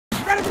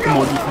Come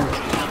on, defense.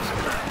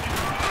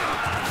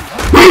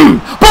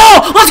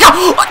 Ball! Let's go!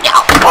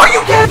 Are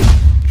you kidding?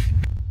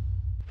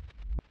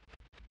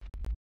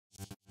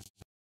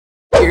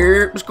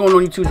 Here, what's going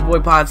on YouTube? It's your boy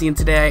Pottsy, and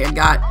today I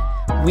got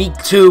week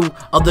 2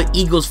 of the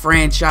Eagles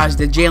franchise,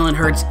 the Jalen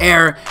Hurts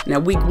era. Now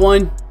week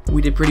 1,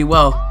 we did pretty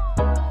well.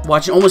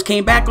 Watching almost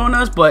came back on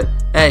us, but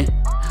hey,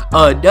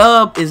 a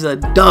dub is a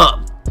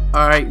dub.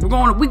 All right, we're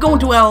going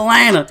to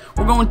Atlanta.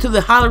 We're going to the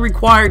highly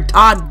required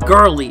Todd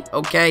Gurley.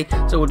 Okay,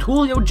 so with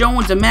Julio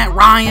Jones and Matt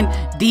Ryan,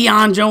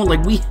 Deion Jones, like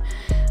I'm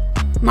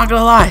not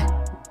gonna lie,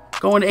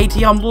 going to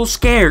ATL, I'm a little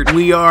scared.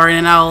 We are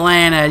in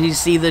Atlanta. You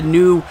see the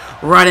new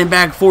running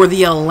back for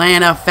the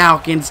Atlanta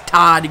Falcons,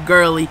 Todd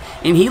Gurley,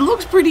 and he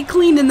looks pretty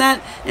clean in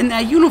that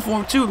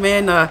uniform too,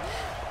 man.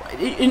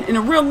 In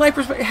a real life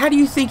perspective, how do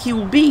you think he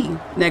will be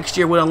next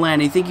year with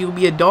Atlanta? You think he will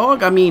be a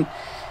dog? I mean,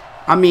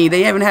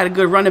 they haven't had a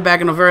good running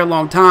back in a very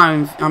long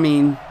time. I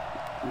mean,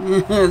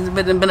 it's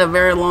been a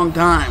very long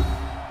time.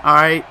 All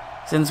right,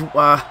 since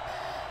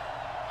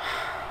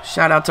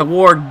shout out to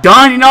Ward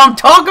Dunn. You know what I'm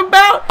talking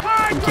about?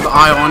 Keep an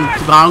eye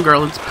on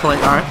girl. Let's play.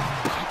 All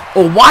right.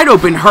 Oh, wide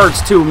open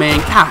Hurts too, man.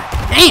 God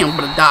damn,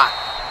 what a dot.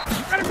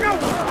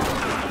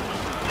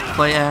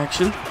 Play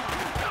action.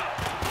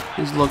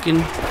 He's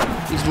looking.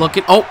 He's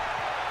looking. Oh,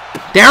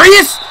 there he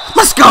is.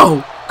 Let's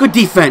go. Good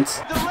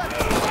defense.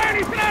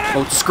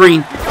 Oh,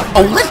 screen.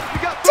 Oh,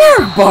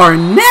 Derek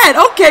Barnett.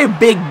 Okay,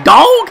 big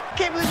dog.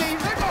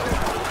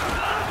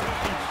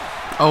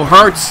 Oh,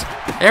 Hurts.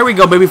 There we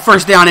go, baby.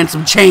 First down and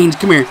some change.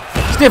 Come here.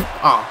 Stiff.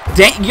 Oh,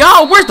 dang.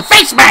 Yo, where's the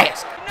face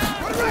mask?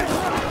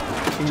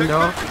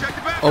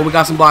 Oh, we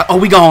got some block. Oh,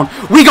 we gone.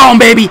 We gone,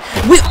 baby.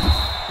 Who the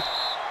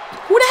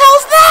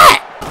hell's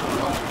that?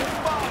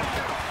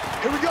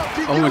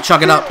 Oh, we're gonna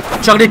chuck it up.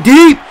 Chuck it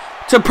deep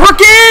to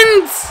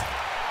Perkins.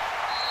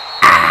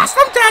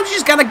 Sometimes you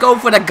just gotta go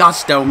for the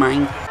gusto,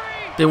 man.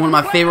 Been one of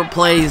my favorite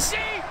plays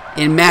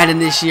in Madden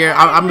this year.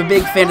 I'm a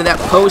big fan of that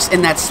post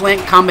and that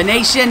slant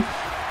combination.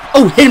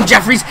 Oh, hit him,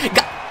 Jeffries.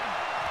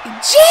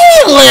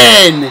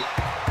 Jalen!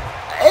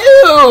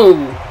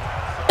 Ew!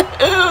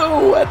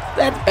 Ew,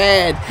 that's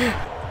bad.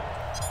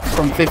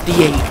 From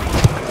 58.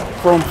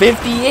 From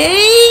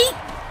 58?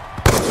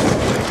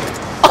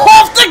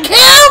 Off the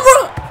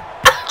camera!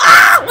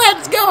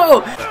 Let's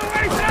go!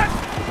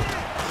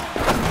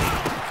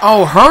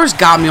 Oh, hers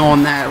got me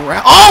on that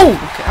route. Oh!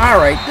 Okay,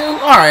 alright,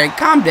 dude. Alright,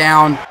 calm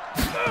down.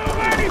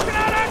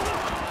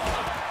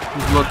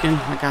 He's looking.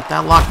 I got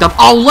that locked up.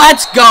 Oh,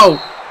 let's go!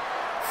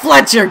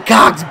 Fletcher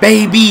Cox,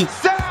 baby!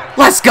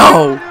 Let's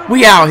go!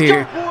 We out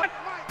here.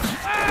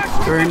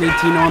 Turn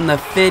 18 on the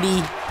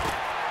 50.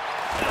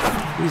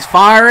 He's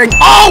firing.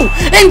 Oh!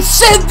 And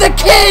Sid the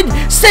Kid!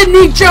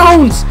 Sidney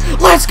Jones!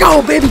 Let's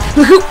go, baby!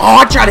 Oh,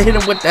 I tried to hit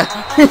him with the...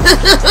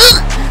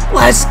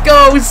 Let's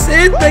go,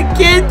 Sid the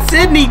Kid,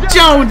 Sidney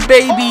Jones,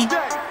 baby.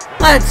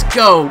 Let's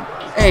go.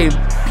 A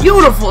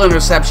beautiful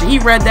interception. He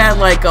read that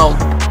like a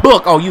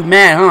book. Oh, you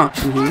mad, huh?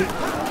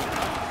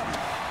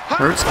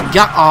 Hurts.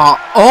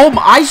 Oh,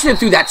 I should have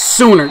threw that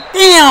sooner.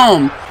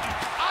 Damn.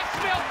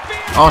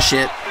 Oh,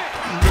 shit.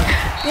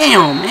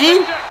 Damn,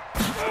 man.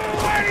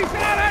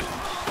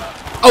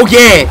 Oh,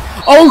 yeah.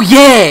 Oh,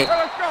 yeah.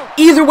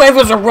 Either way, if it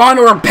was a run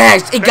or a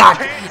pass, it got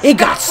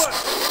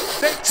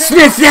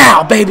Smith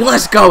now, baby.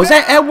 Let's go. Is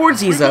that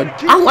Edwards?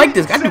 I like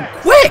this guy. Dude,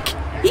 quick.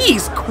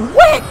 He's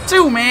quick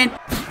too, man.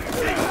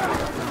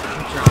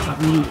 I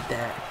needed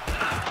that.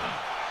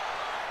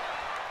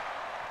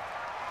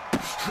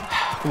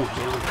 Come on,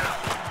 Jalen.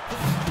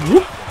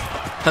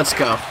 Let's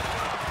go.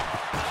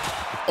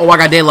 Oh, I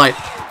got daylight.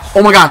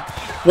 Oh my God.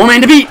 One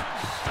man to beat.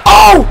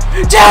 Oh,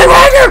 Jalen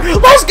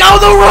Rager. Let's go,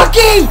 the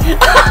rookie.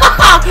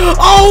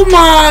 Oh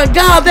my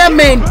God, that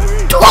man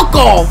took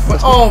off.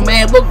 Oh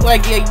man, looked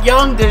like a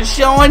young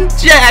Deshaun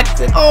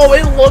Jackson. Oh,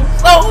 it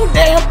looks so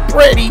damn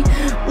pretty.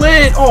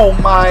 Lit. Oh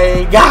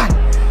my God.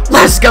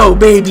 Let's go,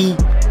 baby.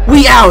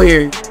 We out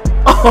here.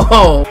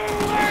 Oh.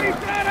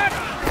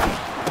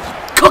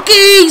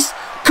 Cookies.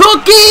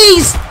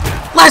 Cookies.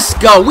 Let's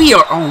go. We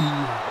are. Oh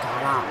my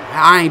God.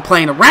 I ain't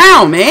playing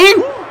around,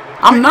 man.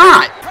 I'm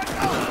not.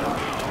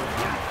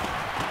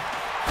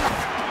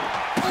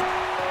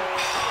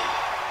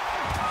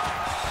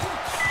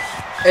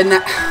 And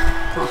that.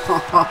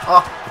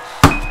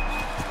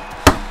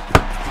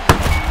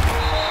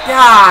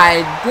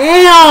 God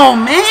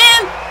damn,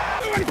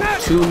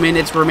 man. 2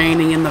 minutes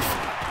remaining in the...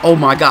 Oh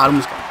my God.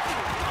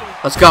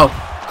 Let's go.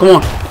 Come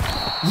on.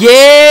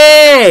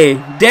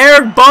 Yeah.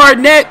 Derek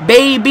Barnett,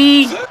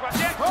 baby.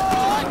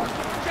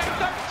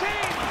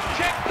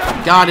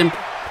 Got him.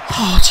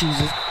 Oh,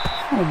 Jesus.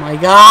 Oh my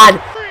God.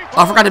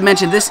 I forgot to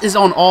mention, this is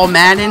on all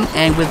Madden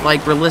and with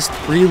like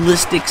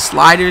realistic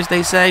sliders,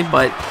 they say,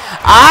 but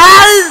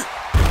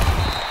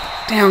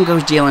down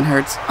goes Jalen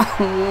Hurts.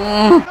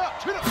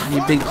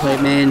 Big play,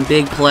 man,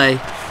 big play.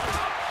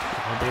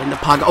 Oh, they're in the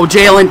pocket. Oh,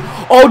 Jalen!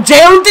 Oh,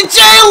 Jalen to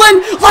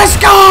Jalen! Let's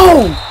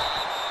go!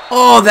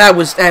 Oh, that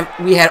was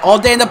we had all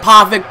day in the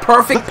pocket,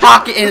 perfect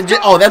pocket, and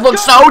oh, that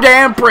looks so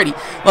damn pretty.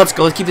 Let's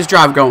go. Let's keep this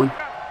drive going.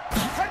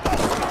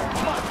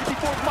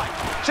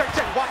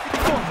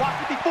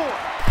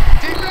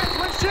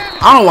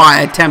 I don't know why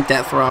I attempt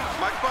that throw.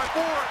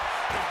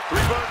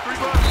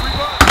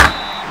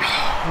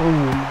 Oh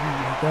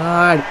my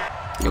God.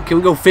 Yo, can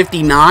we go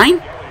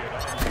 59?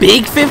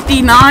 Big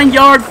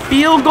 59-yard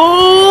field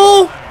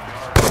goal.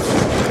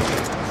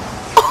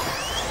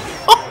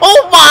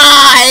 Oh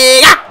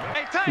my!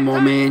 Come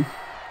on, man.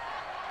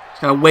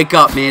 Just gotta wake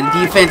up, man.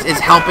 The defense is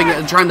helping,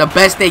 trying the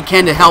best they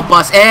can to help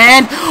us,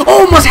 and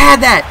almost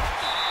had that.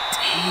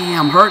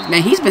 Damn, hurt,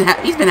 man. He's been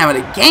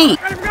having a game.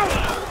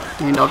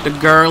 Hand off to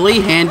Gurley,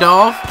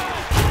 handoff,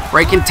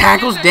 breaking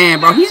tackles.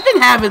 Damn, bro, he's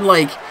been having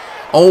like,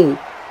 I'm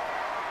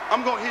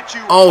gonna hit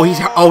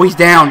you. He's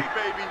down.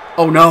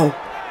 Oh no.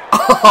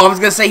 I was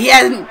gonna say he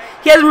hasn't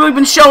really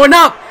been showing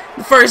up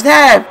the first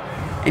half.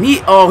 And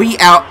he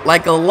out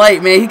like a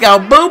light, man. He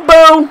got a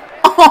boo-boo.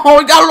 Oh,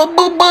 he got a little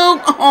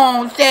boo-boo.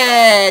 Oh,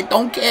 sad.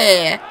 Don't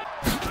care.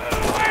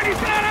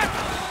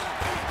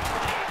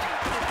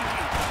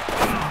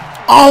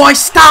 Oh, I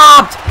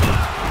stopped.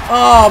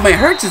 Oh, man.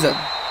 Hurts is a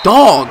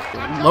dog.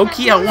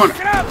 Low-key, I want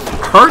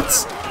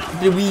Hurts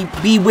to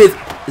be with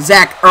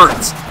Zach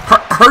Ertz.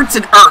 Hurts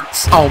and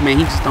Ertz. Oh, man.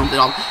 He just dumped it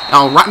all.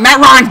 Oh, Matt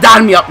Ryan's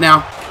dotting me up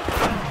now.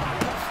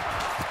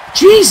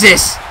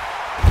 Jesus.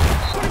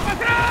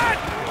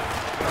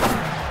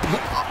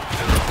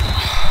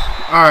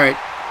 Alright.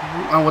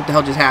 I don't know what the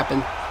hell just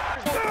happened.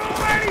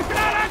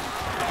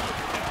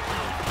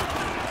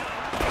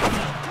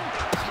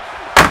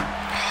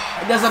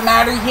 It doesn't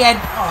matter. He had...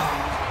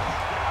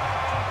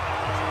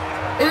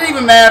 It didn't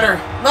even matter.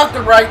 Left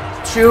or right.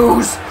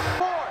 Choose.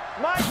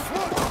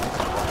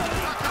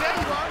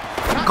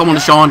 Come on,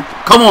 Deshaun.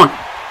 Come on.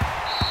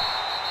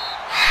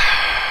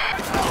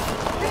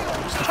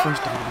 What's the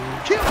first down,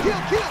 man?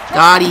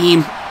 Got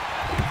him.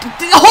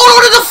 Hold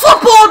on to the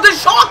football,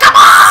 Deshaun. Come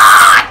on!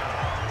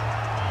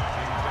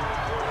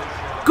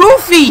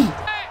 Goofy!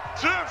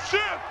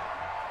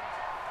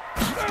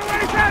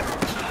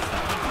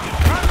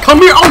 Come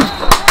here!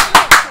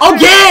 Oh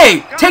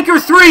yeah! Take your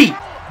 3!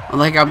 I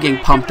like I'm getting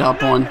pumped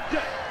up on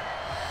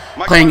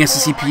playing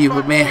against the CPU,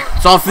 but man,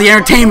 it's all for the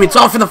entertainment. It's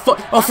all for the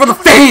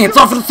fans. It's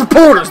all for the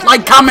supporters.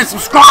 Like, comment,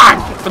 subscribe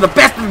for the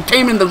best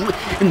entertainment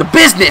in the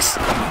business.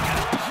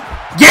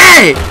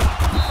 Yeah!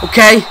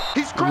 Okay.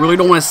 I really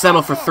don't want to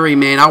settle for 3,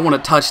 man. I want a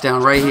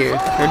touchdown right here.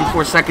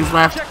 34 seconds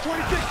left.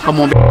 Come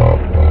on.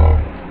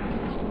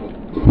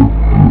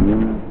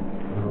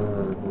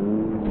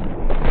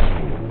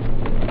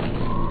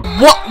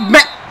 What,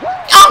 man?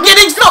 I'm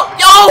getting slow.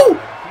 Yo!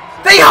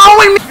 They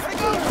holding me.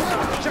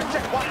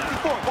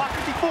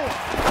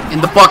 In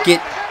the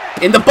bucket.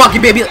 In the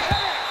bucket, baby.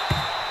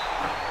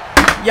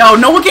 Yo,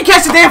 no one can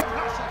catch the damn.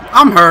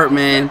 I'm hurt,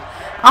 man.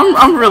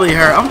 I'm really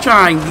hurt. I'm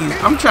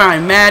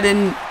trying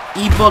Madden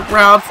ebook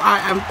routes.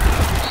 I'm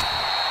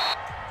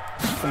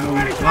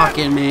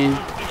blocking, man.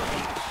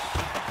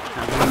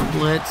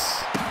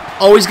 Blitz.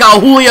 Oh, he's got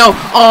Julio.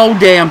 Oh,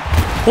 damn.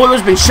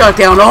 Julio's been shut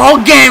down the whole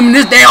game.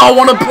 They all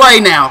want to play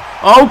now.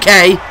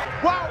 Okay.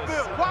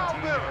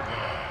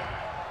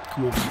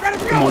 Come on.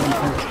 Come on,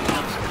 defense.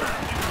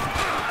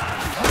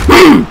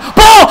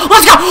 Ball!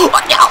 Let's go!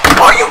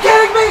 Are you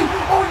kidding me?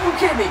 Are you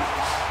kidding me?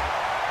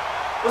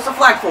 What's the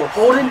flag for?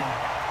 Holding?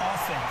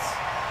 Offense.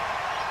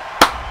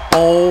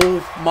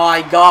 Oh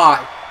my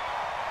God.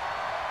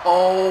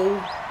 Oh.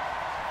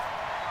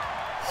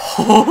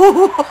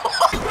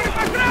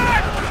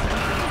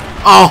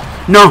 Oh,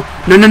 no.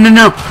 No, no, no,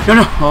 no. No,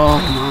 no. Oh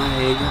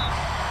my God.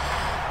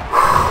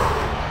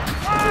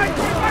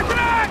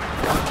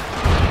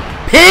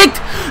 Picked!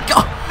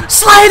 Oh,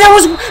 Slay, that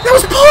was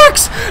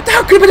Parks!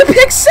 That could have been a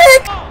pick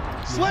six!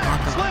 Slam,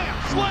 slam,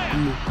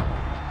 slam!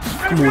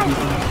 Come on,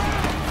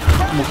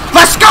 come on.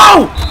 Let's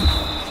go!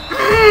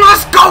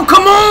 Let's go!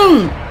 Come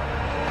on!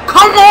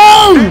 Come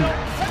on!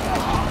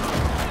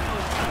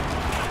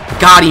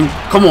 Got him.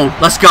 Come on,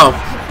 let's go.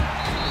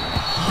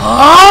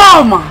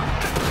 Oh my!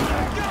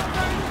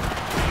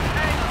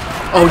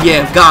 Oh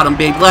yeah, got him,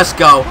 baby. Let's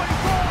go.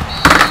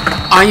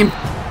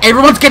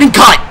 Everyone's getting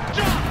cut.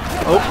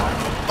 Oh.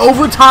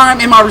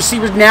 Overtime, and my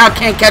receivers now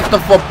can't catch the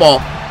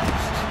football.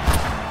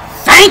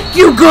 Thank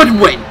you,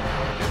 Goodwin.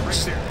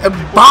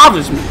 It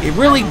bothers me. It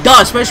really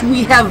does, especially when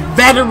we have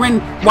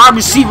veteran wide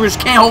receivers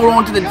can't hold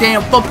on to the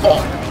damn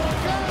football.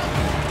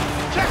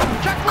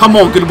 Come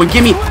on, Goodwin,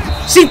 give me.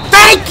 See,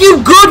 thank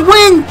you,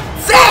 Goodwin.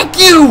 Thank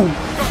you.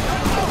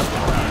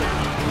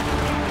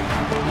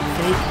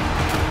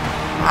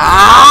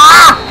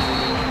 Ah!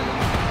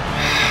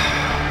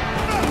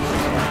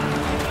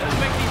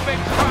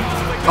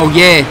 Oh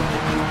yeah.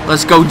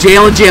 Let's go,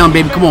 Jalen,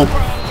 baby, come on.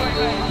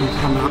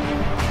 Come on.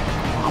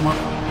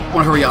 I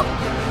want to hurry up.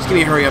 Just give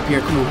me a hurry up here,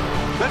 come on.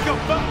 Let's go.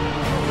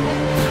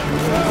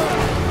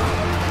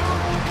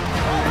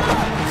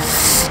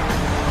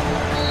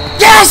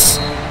 Yes!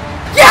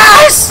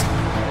 Yes!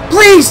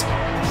 Please!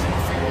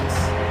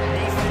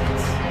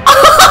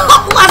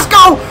 Let's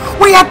go!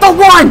 We at the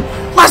 1!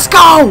 Let's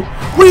go!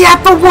 We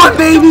at the 1,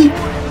 baby!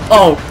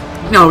 Oh,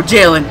 no,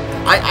 Jalen.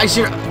 I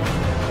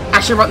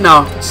should run.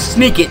 No,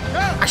 sneak it.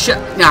 I should.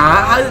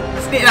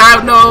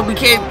 Nah, no, we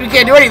can't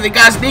do anything.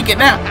 Guys, sneak it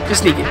now.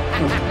 Just sneak it.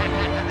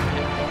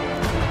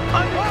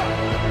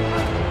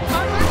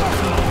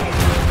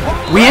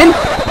 We in?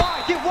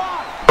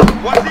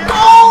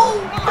 Oh!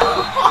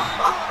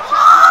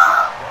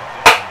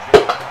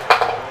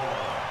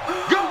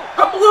 I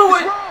blew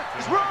it.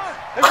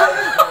 I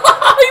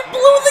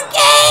blew the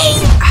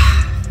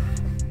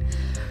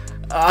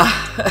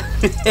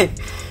game.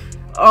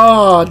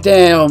 Oh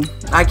damn!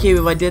 I can't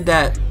believe I did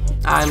that.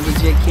 I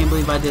legit can't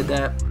believe I did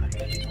that.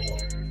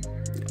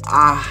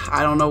 I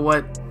don't know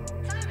what.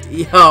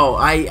 Yo,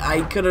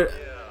 I could have.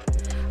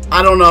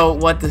 I don't know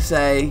what to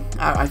say.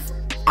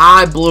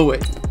 I blew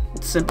it.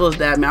 Simple as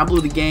that, man. I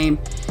blew the game.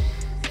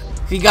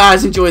 If you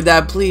guys enjoyed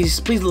that,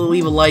 please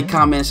leave a like,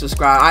 comment,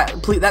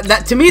 subscribe.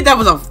 To me that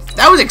was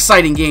an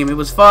exciting game. It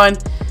was fun,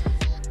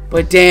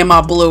 but damn,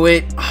 I blew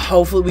it.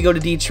 Hopefully we go to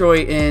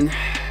Detroit and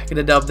get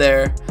a dub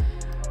there.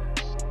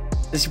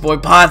 This your boy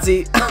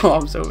Pottsy. Oh,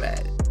 I'm so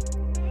mad.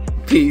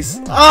 Peace.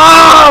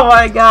 Oh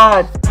my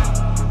God.